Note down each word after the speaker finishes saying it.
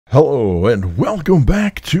Hello and welcome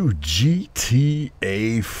back to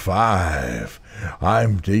GTA 5.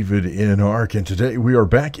 I'm davidinark and today we are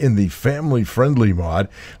back in the family-friendly mod.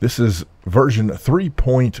 This is version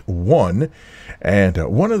 3.1 and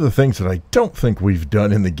one of the things that I don't think we've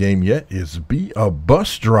done in the game yet is be a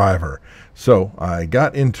bus driver. So I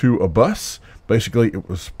got into a bus. Basically it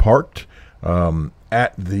was parked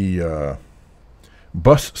at the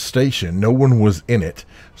bus station. No one was in it,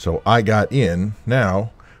 so I got in.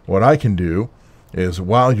 Now what I can do is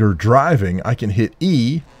while you're driving, I can hit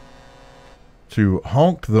E to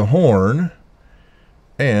honk the horn,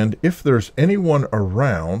 and if there's anyone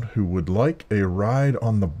around who would like a ride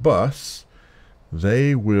on the bus,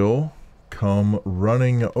 they will come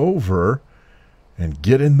running over and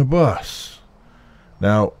get in the bus.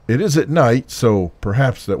 Now, it is at night, so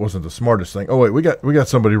perhaps that wasn't the smartest thing. Oh wait, we got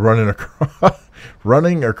somebody running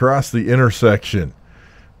across the intersection.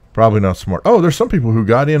 Probably not smart. Oh, there's some people who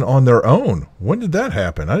got in on their own. When did that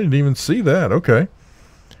happen? I didn't even see that. Okay.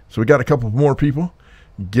 So we got a couple more people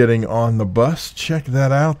getting on the bus. Check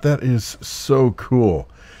that out. That is so cool.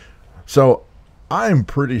 So I'm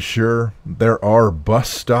pretty sure there are bus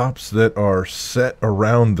stops that are set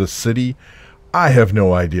around the city. I have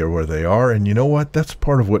no idea where they are. And you know what? That's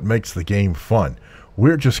part of what makes the game fun.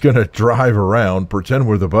 We're just going to drive around, pretend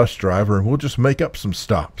we're the bus driver, and we'll just make up some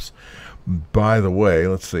stops. By the way,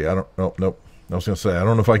 let's see. Nope. I was going to say, I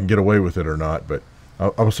don't know if I can get away with it or not, but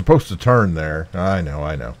I was supposed to turn there. I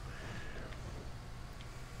know.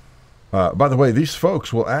 By the way, these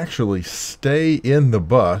folks will actually stay in the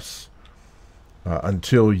bus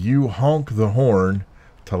until you honk the horn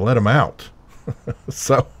to let them out.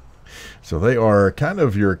 So they are kind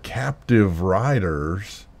of your captive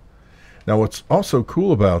riders. Now, what's also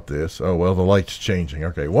cool about this, oh, well, the light's changing.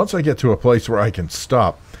 Okay, once I get to a place where I can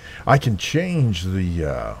stop, I can change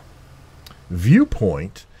the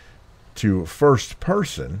viewpoint to first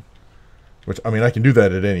person, which, I mean, I can do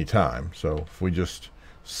that at any time. So if we just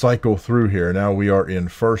cycle through here, now we are in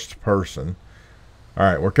first person. All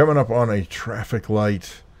right, we're coming up on a traffic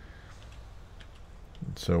light.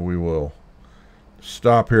 So we will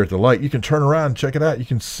stop here at the light. You can turn around and check it out. You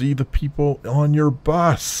can see the people on your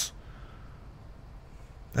bus.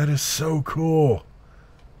 That is so cool.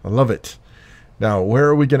 I love it. Now, where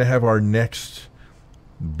are we going to have our next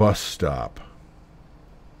bus stop?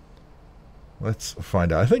 Let's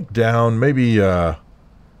find out. I think down, maybe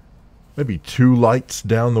two lights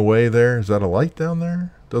down the way there. Is that a light down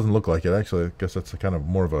there? Doesn't look like it. Actually, I guess that's a kind of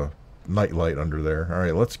more of a night light under there. All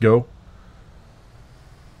right, let's go.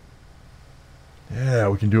 Yeah,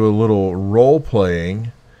 we can do a little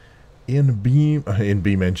role-playing in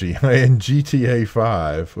BeamNG, in GTA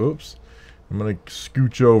 5. Oops. I'm going to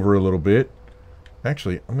scooch over a little bit.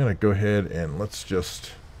 Actually, I'm going to go ahead and let's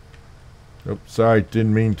just... Oops, sorry,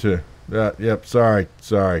 didn't mean to... yep, sorry.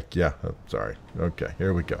 Yeah, sorry. Okay,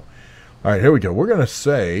 here we go. All right, here we go. We're going to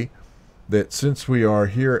say that since we are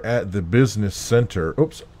here at the business center...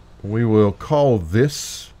 Oops, we will call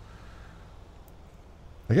this...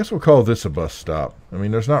 I guess we'll call this a bus stop. I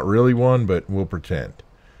mean, there's not really one, but we'll pretend.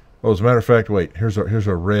 Oh, as a matter of fact, wait, here's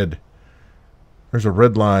a red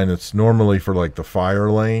line that's normally for like the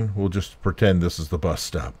fire lane. We'll just pretend this is the bus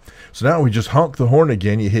stop. So now we just honk the horn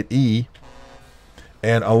again. You hit E,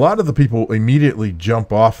 and a lot of the people immediately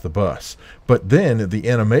jump off the bus. But then the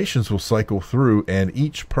animations will cycle through, and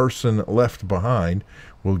each person left behind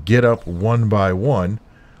will get up one by one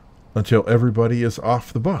until everybody is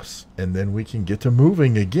off the bus. And then we can get to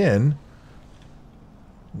moving again.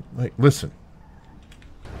 Like, listen.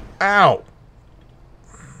 Ow!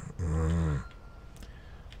 I don't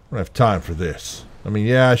have time for this. I mean,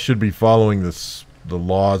 yeah, I should be following the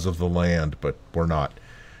laws of the land, but we're not.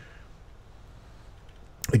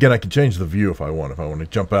 Again, I can change the view if I want. If I want to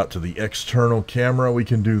jump out to the external camera, we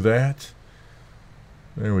can do that.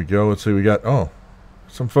 There we go. Let's see, we got, oh,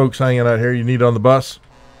 some folks hanging out here you need on the bus.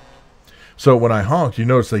 So when I honked, you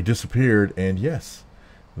notice they disappeared, and yes,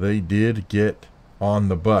 they did get on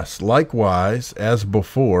the bus. Likewise, as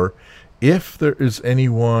before, if there is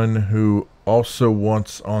anyone who also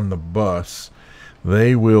wants on the bus,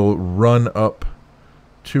 they will run up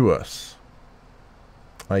to us.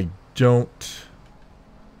 I don't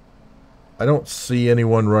see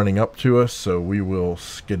anyone running up to us, so we will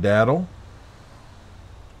skedaddle.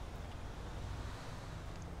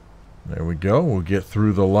 There we go. We'll get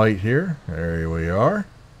through the light here. There we are.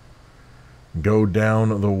 Go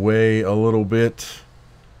down the way a little bit.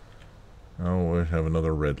 Oh, we have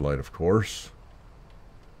another red light, of course.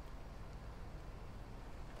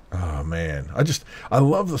 Oh, man. I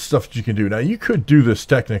love the stuff that you can do. Now, you could do this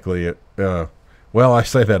technically Well, I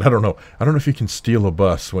say that. I don't know. I don't know if you can steal a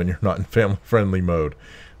bus when you're not in family-friendly mode.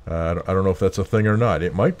 I don't know if that's a thing or not.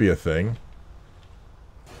 It might be a thing.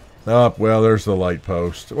 Oh, well, there's the light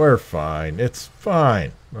post. We're fine. It's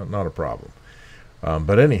fine. Not a problem.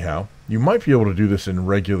 But anyhow, you might be able to do this in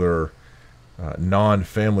regular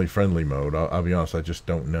non-family friendly mode. I'll be honest, I just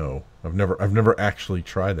don't know. I've never actually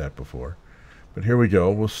tried that before. But here we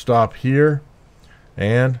go. We'll stop here.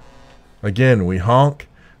 And again, we honk.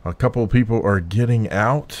 A couple of people are getting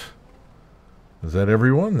out. Is that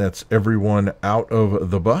everyone? That's everyone out of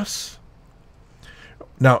the bus.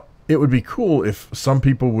 Now, it would be cool if some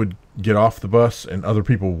people would get off the bus and other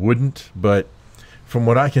people wouldn't, but from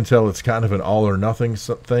what I can tell, it's kind of an all or nothing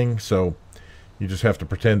thing, so you just have to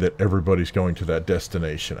pretend that everybody's going to that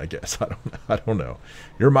destination, I guess. I don't know.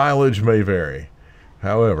 Your mileage may vary.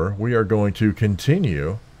 However, we are going to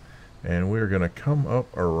continue, and we're going to come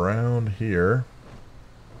up around here.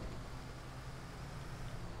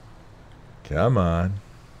 Come on.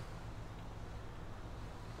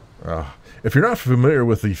 If you're not familiar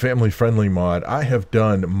with the family-friendly mod, I have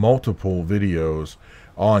done multiple videos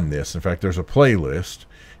on this. In fact, there's a playlist,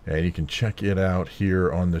 and you can check it out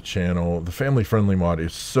here on the channel. The family-friendly mod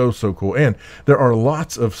is so cool, and there are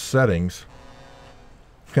lots of settings.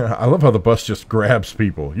 I love how the bus just grabs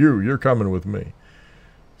people. You're coming with me.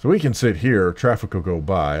 So we can sit here. Traffic will go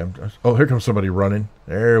by. Oh, here comes somebody running.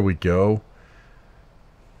 There we go.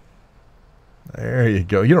 There you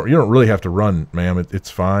go. You don't really have to run, ma'am. It's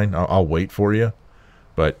fine. I'll wait for you.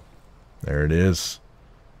 But there it is.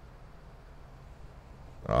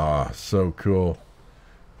 Ah, so cool.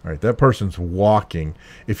 All right, that person's walking.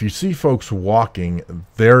 If you see folks walking,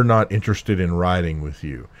 they're not interested in riding with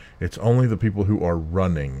you. It's only the people who are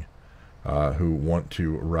running who want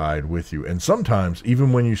to ride with you. And sometimes,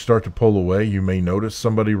 even when you start to pull away, you may notice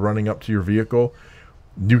somebody running up to your vehicle.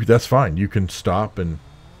 That's fine. You can stop and...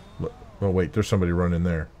 Oh, wait, there's somebody running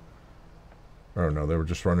there. Oh, no, they were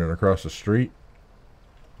just running across the street.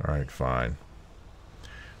 All right, fine.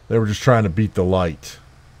 They were just trying to beat the light.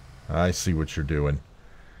 I see what you're doing.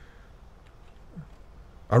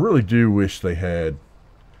 I really do wish they had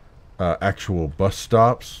actual bus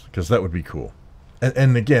stops, because that would be cool.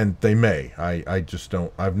 And again, they may. I just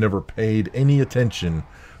don't. I've never paid any attention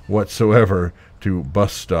whatsoever to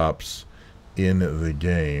bus stops in the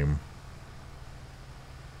game.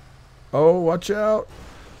 Oh, watch out.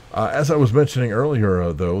 As I was mentioning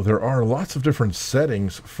earlier, though, there are lots of different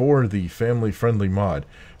settings for the family-friendly mod.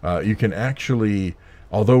 You can actually,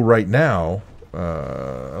 although right now,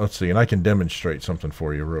 let's see, and I can demonstrate something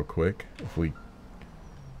for you real quick.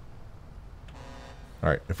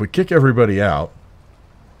 Alright, if we kick everybody out,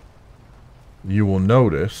 you will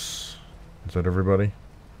notice, is that everybody?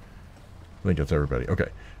 I think that's everybody. Okay.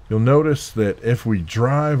 You'll notice that if we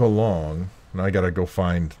drive along, and I gotta go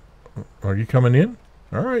find... Are you coming in?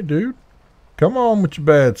 All right, dude. Come on with your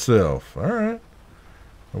bad self. All right.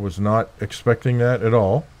 I was not expecting that at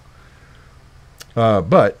all.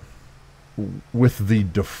 But with the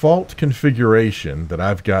default configuration that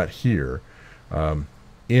I've got here,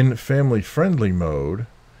 in family-friendly mode,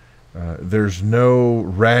 there's no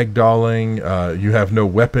ragdolling. You have no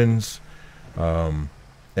weapons. And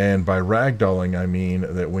by ragdolling, I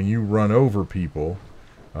mean that when you run over people...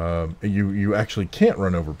 you actually can't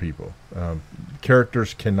run over people.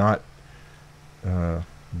 Characters cannot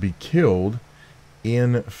be killed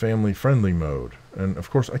in family-friendly mode. And, of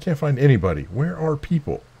course, I can't find anybody. Where are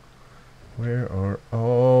people? Where are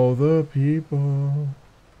all the people?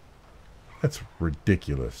 That's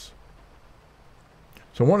ridiculous.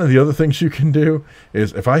 So one of the other things you can do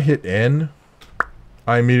is if I hit N,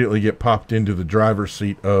 I immediately get popped into the driver's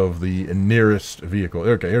seat of the nearest vehicle.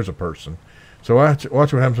 Okay, here's a person. So watch what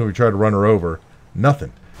happens when we try to run her over.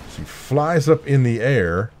 Nothing. She flies up in the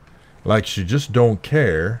air like she just don't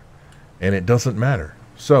care, and it doesn't matter.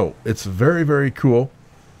 So it's very cool.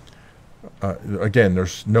 Again,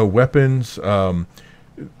 there's no weapons.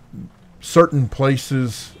 Certain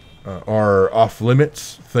places are off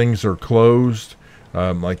limits. Things are closed.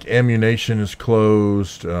 Like ammunition is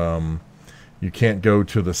closed. You can't go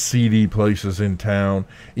to the seedy places in town.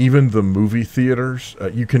 Even the movie theaters.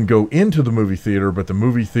 You can go into the movie theater, but the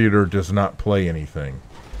movie theater does not play anything.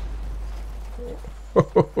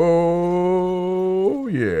 Oh,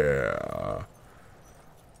 yeah.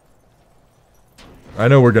 I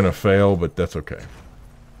know we're going to fail, but that's okay.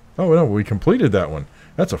 Oh, no, we completed that one.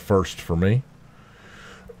 That's a first for me.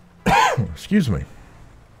 Excuse me.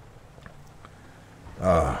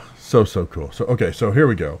 So cool. So, okay, so here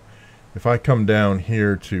we go. If I come down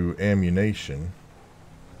here to ammunition,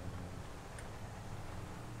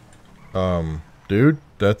 dude,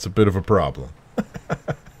 that's a bit of a problem.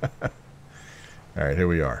 All right, here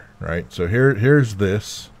we are. Right, so here's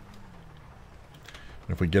this.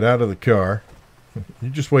 If we get out of the car, you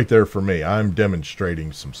just wait there for me. I'm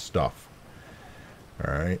demonstrating some stuff.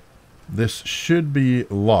 All right, this should be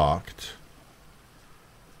locked.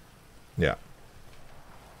 Yeah.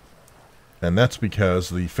 And that's because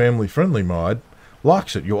the family-friendly mod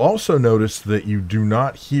locks it. You'll also notice that you do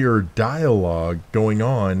not hear dialogue going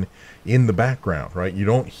on in the background, right? You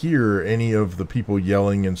don't hear any of the people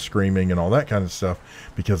yelling and screaming and all that kind of stuff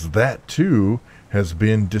because that too has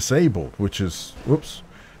been disabled, which is, whoops,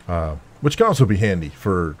 which can also be handy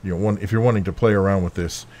for, you know, if you're wanting to play around with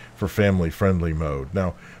this for family-friendly mode.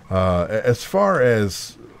 Now, as far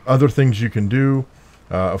as other things you can do,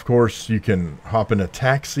 of course, you can hop in a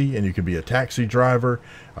taxi and you can be a taxi driver.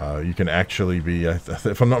 You can actually be,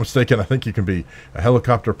 if I'm not mistaken, I think you can be a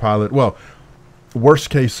helicopter pilot. Well, worst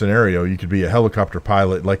case scenario, you could be a helicopter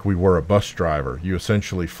pilot like we were a bus driver. You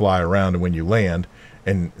essentially fly around, and when you land,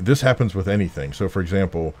 and this happens with anything. So, for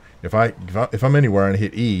example, if I'm anywhere and I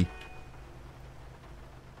hit E,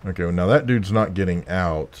 okay, well, now that dude's not getting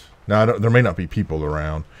out. Now, there may not be people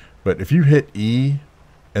around, but if you hit E,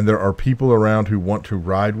 and there are people around who want to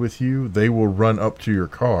ride with you, they will run up to your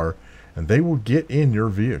car and they will get in your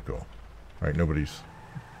vehicle. All right, nobody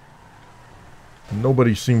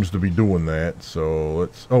seems to be doing that, so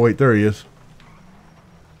let's... Oh, wait, there he is.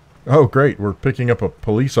 Oh, great, we're picking up a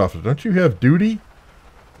police officer. Don't you have duty?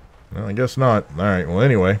 Well, I guess not. All right, well,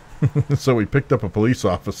 anyway. So we picked up a police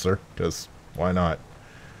officer, because why not?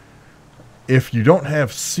 If you don't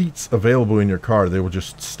have seats available in your car, they will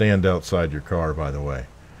just stand outside your car, by the way.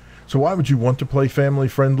 So why would you want to play family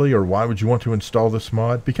friendly, or why would you want to install this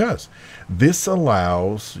mod? Because this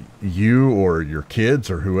allows you or your kids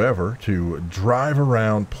or whoever to drive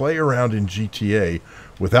around, play around in GTA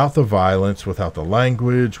without the violence, without the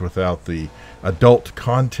language, without the adult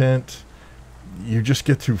content. You just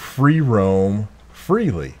get to free roam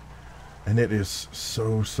freely. And it is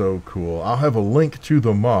so, so cool. I'll have a link to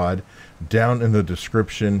the mod down in the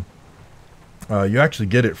description. You actually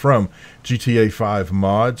get it from GTA 5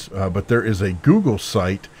 mods, but there is a Google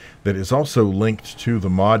site that is also linked to the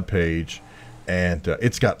mod page, and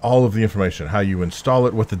it's got all of the information, how you install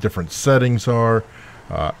it, what the different settings are,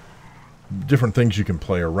 different things you can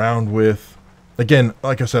play around with. Again,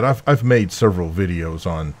 like I said, I've made several videos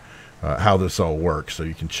on how this all works, so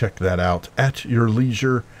you can check that out at your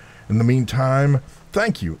leisure. In the meantime,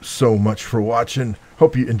 thank you so much for watching.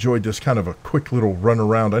 Hope you enjoyed this kind of a quick little run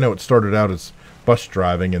around. I know it started out as bus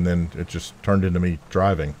driving, and then it just turned into me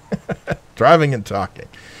driving. Driving and talking.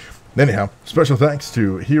 Anyhow, special thanks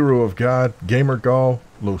to Hero of God, GamerGull,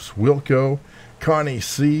 LosWilko, Connie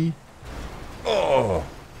C,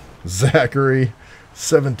 Zachary,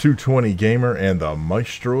 7220 Gamer, and the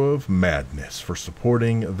Maestro of Madness for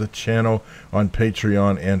supporting the channel on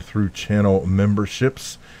Patreon and through channel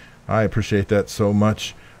memberships. I appreciate that so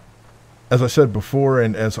much. As I said before,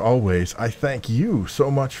 and as always, I thank you so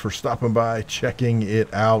much for stopping by, checking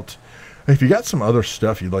it out. If you got some other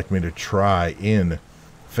stuff you'd like me to try in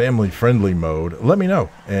family-friendly mode, let me know,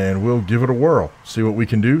 and we'll give it a whirl. See what we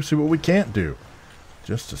can do, see what we can't do,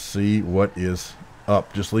 just to see what is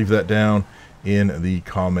up. Just leave that down in the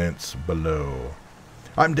comments below.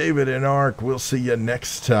 I'm davidinark. We'll see you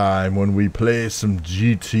next time when we play some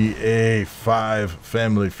GTA 5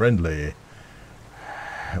 family-friendly.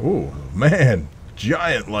 Oh, man.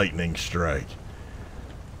 Giant lightning strike.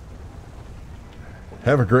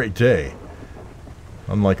 Have a great day.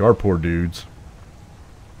 Unlike our poor dudes.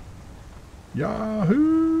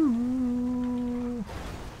 Yahoo!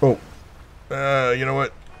 Oh. You know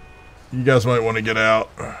what? You guys might want to get out.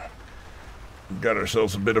 Got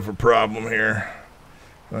ourselves a bit of a problem here.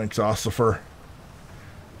 Thanks, Ossifer.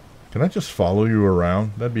 Can I just follow you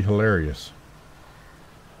around? That'd be hilarious.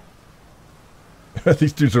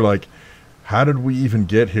 These dudes are like, how did we even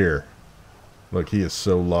get here? Look, he is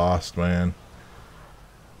so lost, man.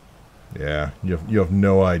 Yeah, you have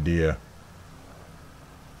no idea.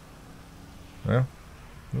 Well,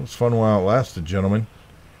 it was fun while it lasted, gentlemen.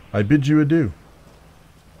 I bid you adieu.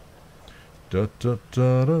 Da da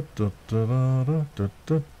da da da da da da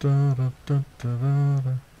da da da da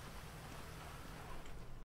da.